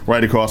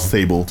right across the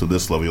table to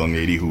this lovely young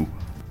lady who...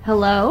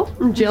 Hello,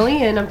 I'm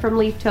Jillian. I'm from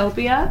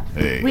Leaftopia.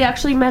 Hey. We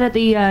actually met at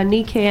the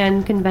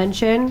NECAN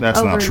convention.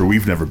 That's not true.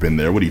 We've never been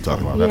there. What are you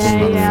talking about? That's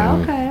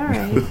Okay, all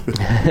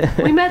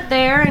right. We met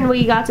there and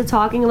we got to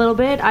talking a little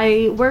bit.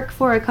 I work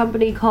for a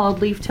company called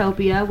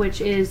Leaftopia,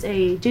 which is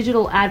a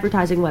digital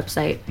advertising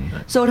website.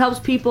 So it helps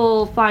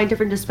people find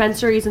different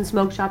dispensaries and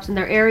smoke shops in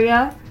their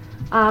area.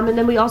 And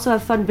then we also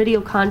have fun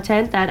video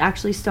content that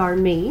actually star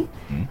me.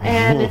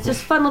 And it's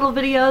just fun little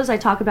videos. I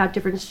talk about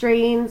different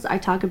strains. I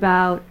talk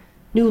about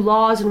new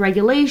laws and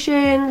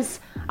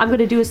regulations. I'm going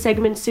to do a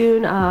segment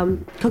soon,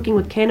 cooking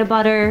with can of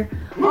butter,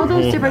 all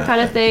those different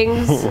kind of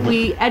things.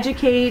 We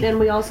educate and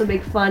we also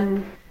make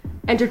fun,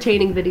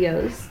 entertaining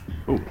videos.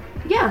 Ooh.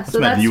 Yeah, so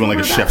that's you in like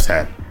a chef's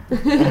hat.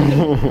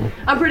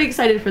 I'm pretty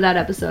excited for that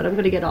episode. I'm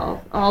going to get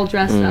all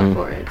dressed up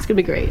for it. It's going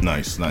to be great.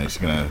 Nice. You're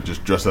going to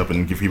just dress up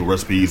and give people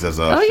recipes as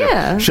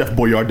Chef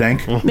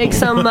Boyardank. Make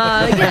some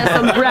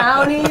some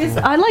brownies.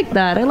 I like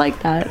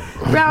that.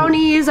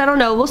 Brownies, I don't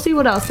know. We'll see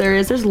what else there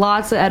is. There's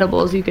lots of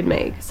edibles you can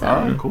make. So.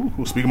 All right, cool.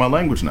 Speaking my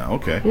language now.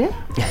 Okay.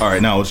 Yeah. All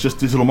right, now it's just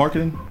digital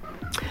marketing?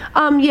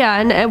 Yeah,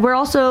 and we're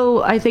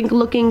also, I think,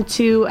 looking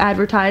to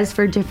advertise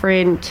for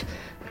different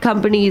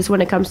companies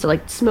when it comes to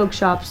like smoke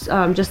shops,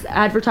 just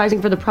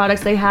advertising for the products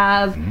they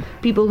have,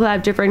 people who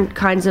have different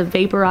kinds of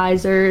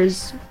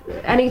vaporizers,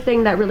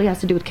 anything that really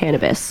has to do with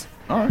cannabis.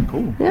 All right,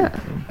 cool. Yeah.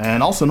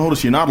 And also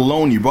notice you're not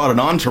alone. You brought an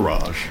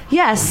entourage.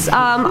 Yes,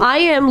 I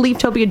am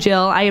Leaftopia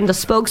Jill. I am the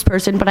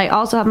spokesperson, but I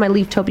also have my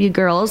Leaftopia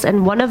girls,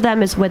 and one of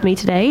them is with me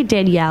today,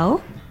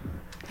 Danielle.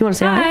 You want to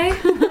say hi?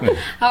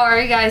 How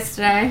are you guys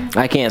today?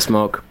 I can't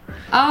smoke.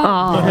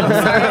 Oh, I'm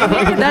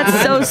sorry.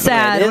 That's so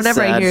sad whenever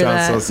sad. I hear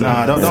that.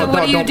 So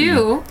what do you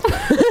do?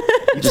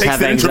 Just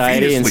have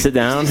anxiety and sit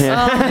down.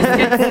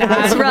 Yeah.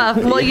 That's rough.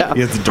 Well,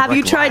 have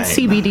you tried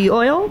CBD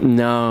oil?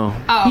 No.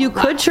 Oh, You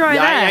could try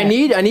that. I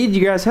need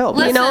you guys' help.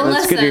 Listen,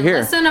 That's good you're here.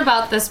 Listen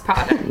about this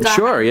product.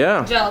 Sure,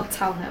 yeah. Jill,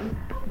 tell him.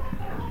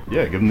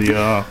 Yeah, give him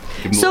the...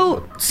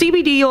 So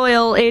CBD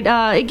oil,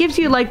 it gives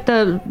you like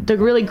the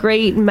really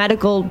great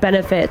medical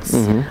benefits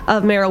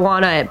of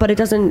marijuana, but it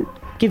doesn't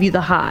give you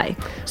the high.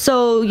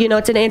 So,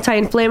 it's an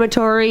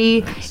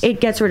anti-inflammatory,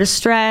 it gets rid of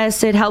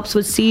stress, it helps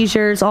with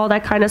seizures, all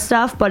that kind of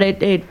stuff, but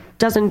it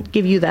doesn't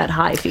give you that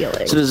high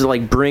feeling. So does it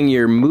like bring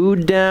your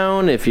mood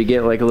down if you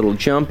get like a little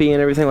jumpy and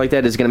everything like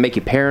that? Is it going to make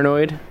you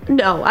paranoid?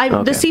 No,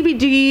 the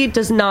CBD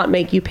does not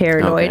make you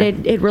paranoid.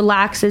 Okay. It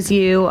relaxes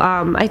you.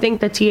 I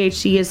think the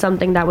THC is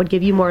something that would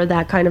give you more of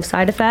that kind of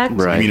side effect.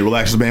 I mean, it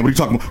relaxes, man. What are you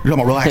talking about? You're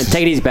talking about relaxes.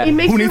 Take it easy, It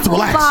makes Who your needs to whole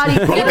relax? body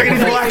Bro, feel take it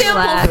easy,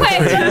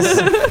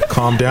 relaxed.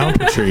 Calm down,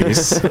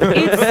 Patrice.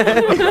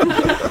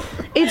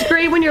 It's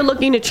great when you're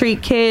looking to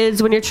treat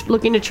kids, when you're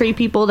looking to treat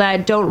people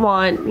that don't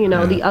want,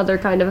 the other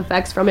kind of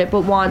effects from it,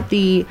 but want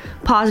the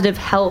positive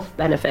health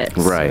benefits.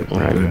 Right.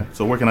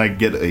 So where can I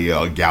get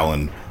a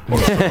gallon?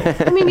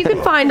 I mean, you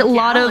can find a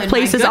lot of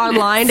places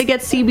online to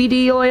get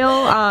CBD oil.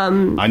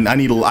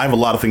 I have a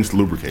lot of things to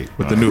lubricate.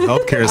 With the new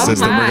healthcare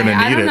system, we're going to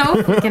I need don't know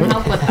if we can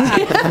help with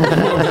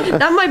that.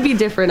 That might be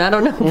different. I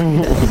don't know.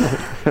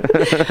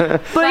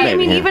 But I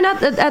mean, even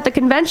at the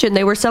convention,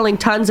 they were selling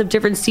tons of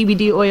different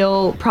CBD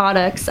oil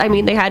products. I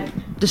mean, they had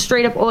the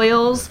straight up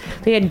oils,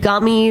 they had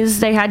gummies,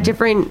 they had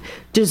different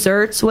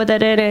desserts with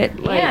it in it,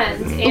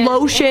 And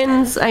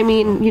lotions. I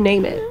mean, you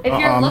name it. If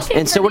you're looking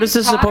And so what is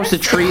this supposed to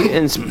treat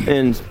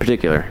in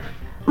particular?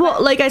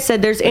 Well, like I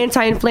said, there's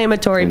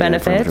anti-inflammatory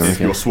benefits. If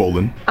you're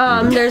swollen.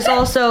 There's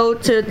also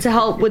to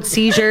help with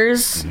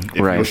seizures, If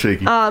you're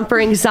shaky. for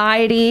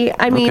anxiety.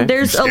 I mean, Okay.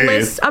 there's a Scared.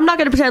 list. I'm not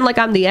going to pretend like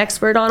I'm the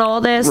expert on all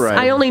this. Right.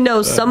 I only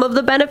know some of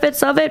the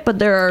benefits of it, but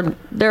there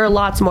are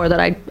lots more that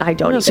I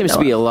don't It even seems know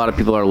to be a of. lot of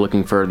people are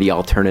looking for the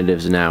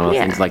alternatives now.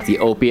 Yeah. Things like the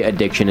opiate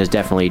addiction has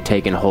definitely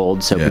taken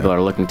hold, so people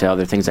are looking to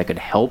other things that could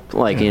help.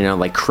 Like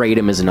like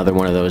kratom is another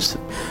one of those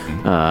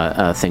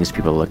things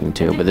people are looking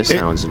to. But this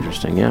sounds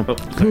interesting. Yeah.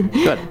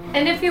 Good.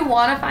 And if you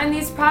want to find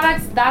these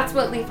products, that's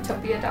what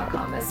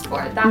leaftopia.com is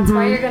for. That's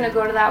why you're going to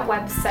go to that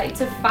website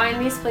to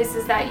find these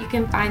places that you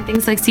can find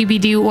things like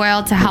CBD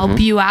oil to help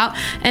you out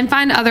and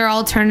find other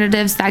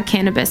alternatives that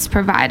cannabis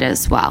provide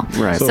as well.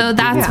 Right. So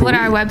that's what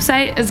our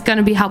website is going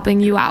to be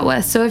helping you out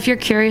with. So if you're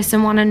curious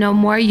and want to know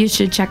more, you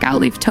should check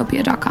out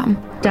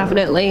leaftopia.com.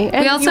 Definitely.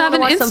 And We also you have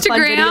wanna an watch some fun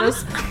Instagram.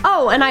 videos.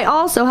 Oh, and I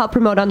also help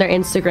promote on their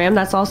Instagram.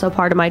 That's also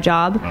part of my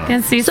job. You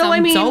can see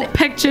some dope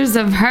pictures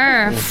of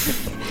her.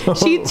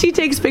 She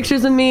takes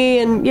pictures of me,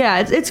 and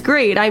it's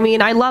great. I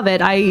mean, I love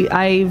it.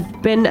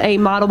 I've been a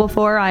model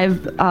before.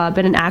 I've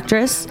been an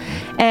actress,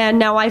 and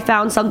now I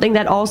found something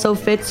that also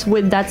fits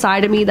with that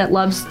side of me that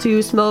loves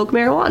to smoke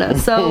marijuana.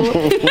 So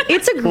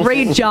it's a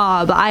great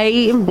job. I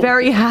am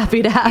very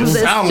happy to have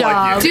this sound like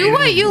job. you. Do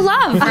what you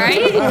love,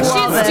 right?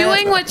 She's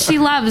doing what she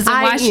loves,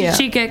 and why should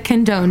she get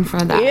condoned for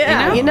that?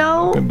 Yeah,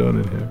 Condone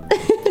it here.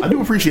 I do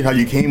appreciate how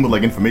you came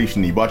with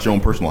information. You bought your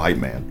own personal hype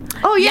man.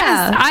 Oh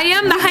yeah, Yes, I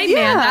am the hype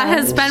man. That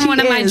has been She one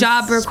of my is.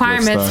 job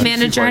requirements, She's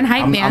manager and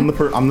hype I'm man. the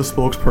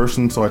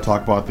spokesperson, so I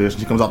talk about this.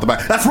 And she comes out the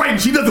back. That's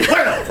right. She does it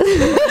well.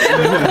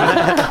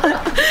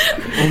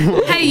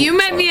 Hey, you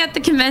met me at the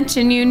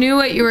convention. You knew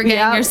what you were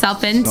getting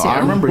yourself into. I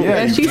remember,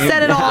 She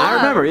set it all up. I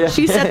remember,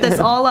 She set this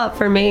all up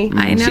for me.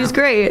 I know. She's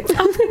great.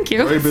 Oh, thank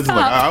you. Very busy.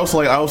 I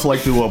also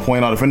like to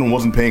point out, if anyone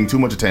wasn't paying too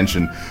much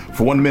attention,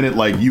 for 1 minute,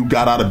 like, you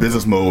got out of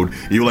business mode.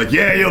 You were like,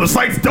 yeah, yo, the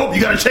site's dope.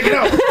 You gotta check it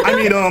out. I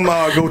mean,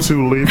 go to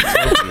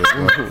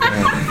Leaftopia.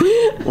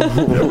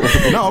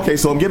 No, okay,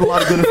 so I'm getting a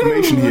lot of good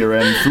information here,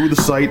 and through the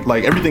site,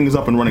 like, everything is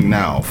up and running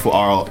now. For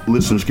our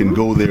listeners can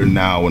go there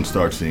now and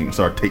start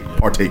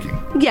partaking.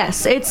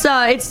 Yes, it's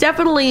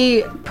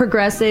definitely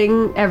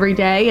progressing every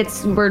day.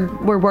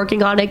 We're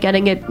working on it,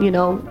 getting it,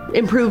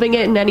 improving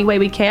it in any way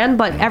we can.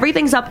 But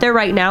everything's up there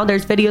right now.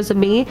 There's videos of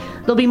me.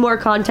 There'll be more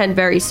content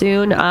very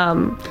soon.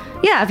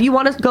 If you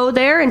want to go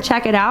there and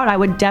check it out, I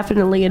would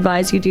definitely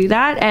advise you do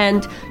that.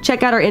 And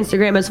check out our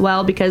Instagram as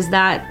well, because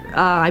that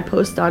I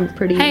post on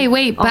pretty. Hey,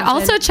 wait, but often.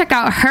 also check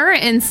out her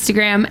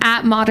Instagram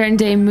at Modern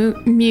Day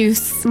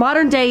Muse.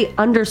 Modern Day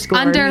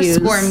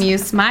 _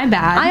 Muse. My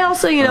bad. I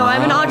also,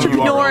 I'm an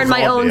entrepreneur in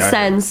my own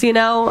sense.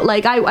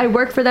 Like I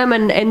work for them,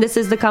 and this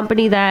is the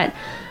company that,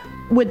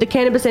 with the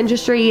cannabis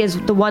industry, is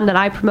the one that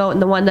I promote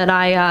and the one that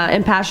I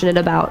am passionate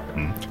about.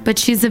 But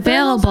she's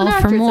available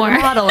for more.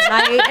 And model, and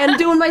I am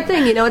doing my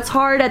thing. It's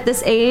hard at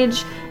this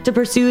age to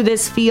pursue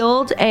this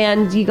field,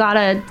 and you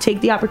gotta take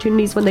the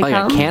opportunities when they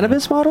come. A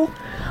cannabis model?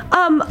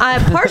 I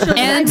partially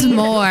and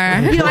more.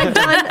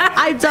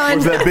 I've done.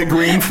 What's that big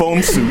green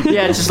foam suit?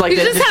 Yeah, it's just like you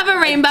just have a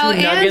rainbow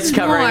and nuggets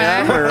more. covering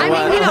up.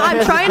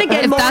 I'm trying to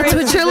get if more. That's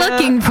what you're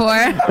looking for.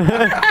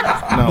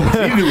 No,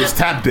 what you do is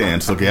tap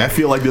dance. Okay, I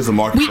feel like there's a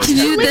market. We can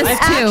do this too.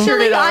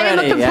 Actually, I am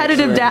a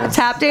competitive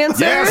tap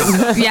dancer.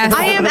 Yes.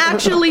 I am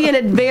actually an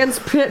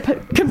advanced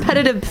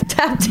competitive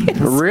tap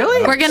dancer.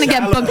 Really? We're gonna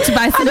get booked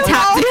by some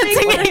tap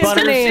dancing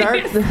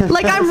agents.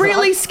 Like, I'm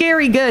really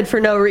scary good for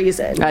no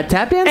reason. At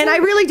tap dancing? And I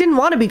really didn't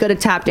want to be good at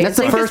tap dancing.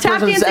 That's the first tap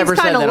person that's ever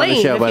dancing's said kind of that on the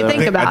lame show, if by you the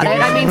think way. about it.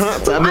 I mean,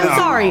 I'm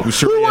sorry.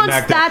 Who wants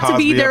that to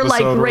be their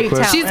like great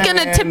talent? She's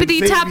gonna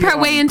tippity tap her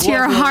way into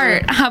your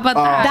heart. How about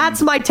that?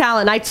 That's my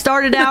talent. I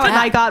started out and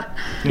I got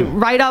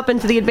right up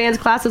into the advanced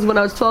classes when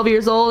I was 12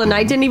 years old, and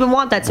I didn't even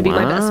want that to be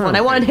my best one.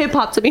 I wanted hip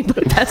hop to be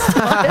my best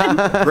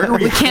one.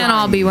 We can't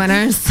all be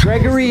winners.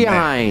 Gregory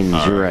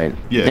Hines, you're right.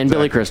 Yeah, and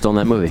Billy Crystal in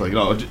that movie. Like,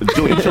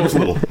 Jillian, show us a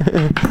little.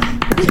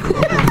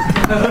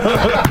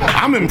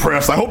 I'm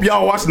impressed. I hope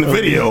y'all watching the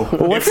video.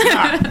 What's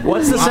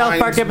the South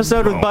Park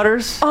episode with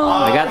Butters?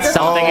 I got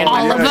something in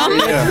all of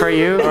them for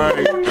you.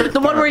 The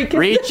one where you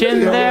reach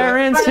in there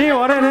and see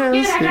what it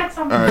is. I got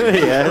something. All right.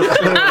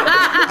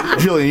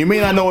 Jillian, you may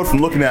not know it from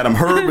looking at him.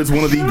 Herb is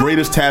one of the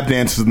greatest tap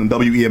dancers in the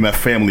WEMF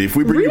family. If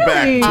we bring you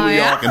back, two of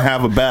y'all can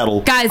have a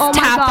battle. Guys,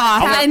 tap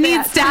off. It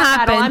needs to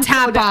happen.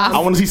 Tap off. I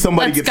want to see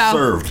somebody get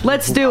served.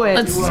 Let's do it.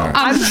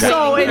 I'm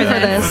so into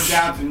this.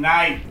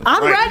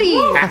 I'm ready.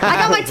 I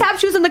got my tap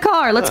shoes in the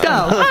car. Let's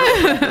go.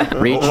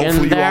 Reach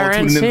in there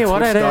and see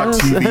what it is.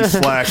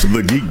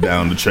 TV/The Geek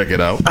Down to check it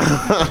out.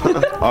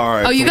 All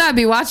right. Oh, you gotta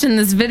be watching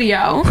this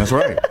video. That's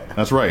right.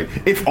 That's right.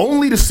 If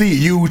only to see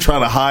you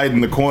trying to hide in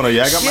the corner.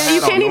 Yeah, I got my hat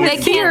you can't on.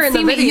 even see her in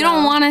the video. You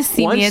don't want to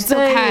see me. It's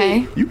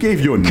okay. You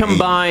gave your name.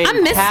 Combined.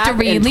 I'm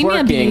mystery. Leave me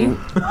a bean.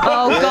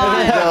 Oh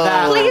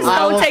God! Please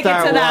don't take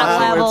it to that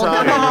level.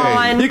 Come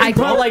on. You can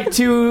put like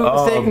two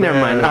things. Never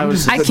mind.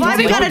 Why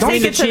we gotta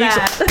take it to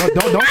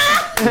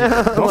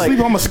that? Don't sleep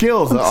on my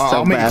skills.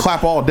 I'll make you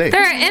clap all day.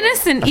 There are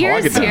innocent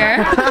ears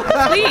here.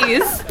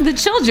 Please, the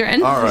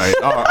children. All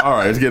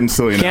right. It's getting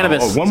silly now.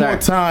 Cannabis. One more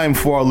time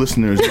for our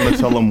listeners. I'm going to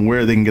tell them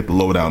where they can get the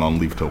lowdown on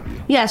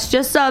Leaftopia. Yes,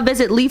 just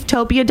visit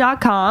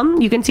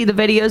leaftopia.com. You can see the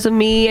videos of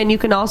me, and you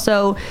can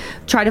also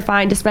try to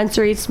find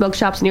dispensaries, smoke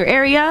shops in your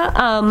area.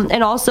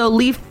 And also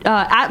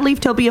at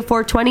Leaftopia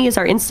 420 is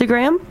our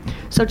Instagram.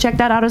 So check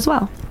that out as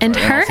well. And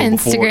her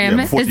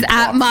Instagram is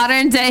at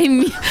modern day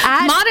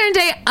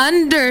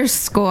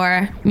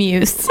 _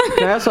 Muse.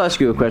 Can I also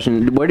ask you a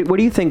question? Where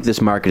do you think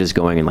this market is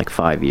going in like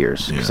 5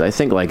 years? Because I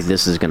think like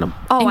this is going to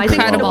I think it's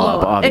incredible.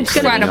 Obviously, It's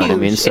going to be you know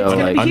what I mean? So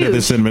like under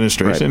this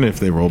administration, if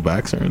they roll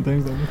back certain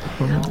things,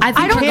 I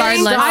think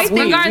regardless.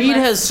 weed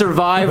has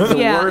survived the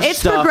worst it's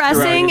stuff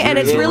progressing, and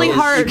it's really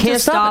hard to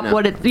stop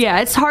what it. Yeah,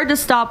 it's hard to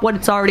stop what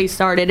it's already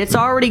started. It's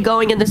already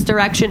going in this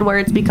direction where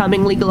it's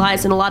becoming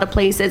legalized in a lot of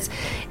places.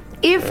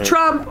 If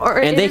Trump or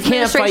and his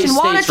administration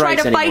want to try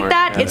to fight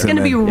that, it's going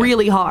to be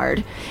really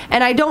hard.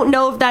 And I don't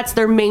know if that's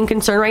their main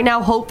concern right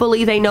now.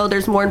 Hopefully, they know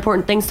there's more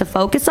important things to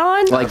focus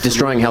on, like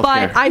destroying healthcare.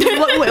 But I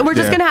mean, we're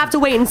just going to have to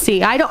wait and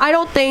see. I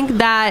don't think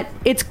that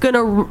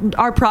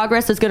our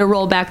progress is going to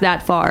roll back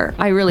that far.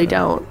 I really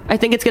don't. I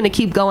think it's going to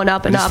keep going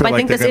up and up. I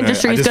think this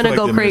industry is going to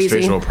go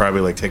crazy. The will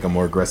probably like take a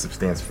more aggressive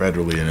stance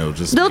federally, and it'll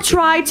just they'll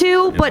try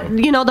to, but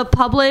the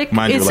public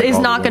is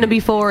not going to be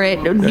for it.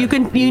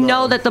 You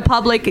know that the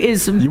public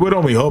is would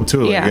only hope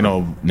too, like,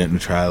 Yeah. net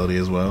neutrality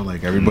as well.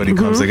 Like everybody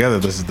comes together.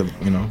 This is And there's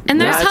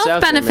Yeah, it's out health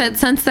there, benefits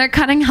since they're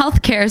cutting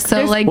healthcare. So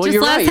There's- just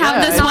you're let us right, have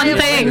yeah. this one If-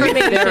 thing.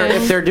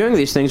 If they're doing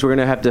these things, we're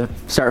gonna have to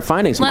start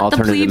finding some Let the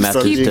alternative plebes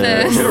methods keep to.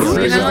 this.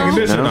 Raise You the know?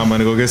 condition. I'm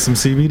gonna go get some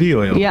CBD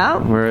oil. Yeah.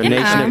 We're a Yeah.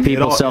 nation of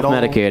people It all-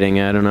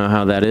 self-medicating. I don't know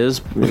how that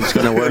is. It's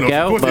going to work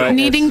out, but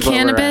Needing it's where we're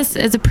cannabis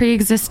is a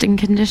pre-existing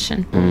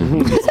condition.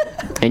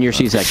 at. In your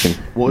C-section.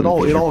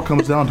 Well, it all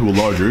comes down to a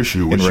larger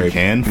issue, which you rape.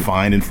 can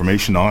find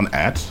information on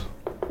at.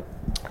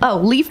 Oh,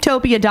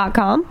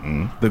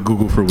 leaftopia.com. The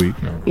Google for weed.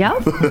 No. Yeah. All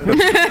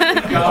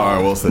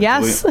right, well said.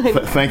 Yes.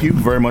 Jillian. Thank you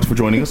very much for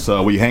joining us.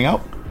 Will you hang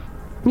out?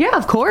 Yeah,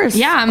 of course.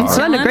 Yeah, I'm having a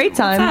chilling. great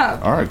time. What's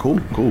up? All right, cool.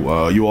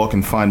 You all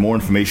can find more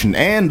information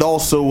and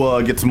also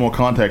get some more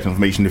contact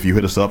information if you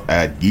hit us up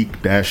at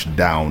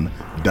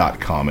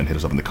geek-down.com and hit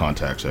us up in the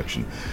contact section.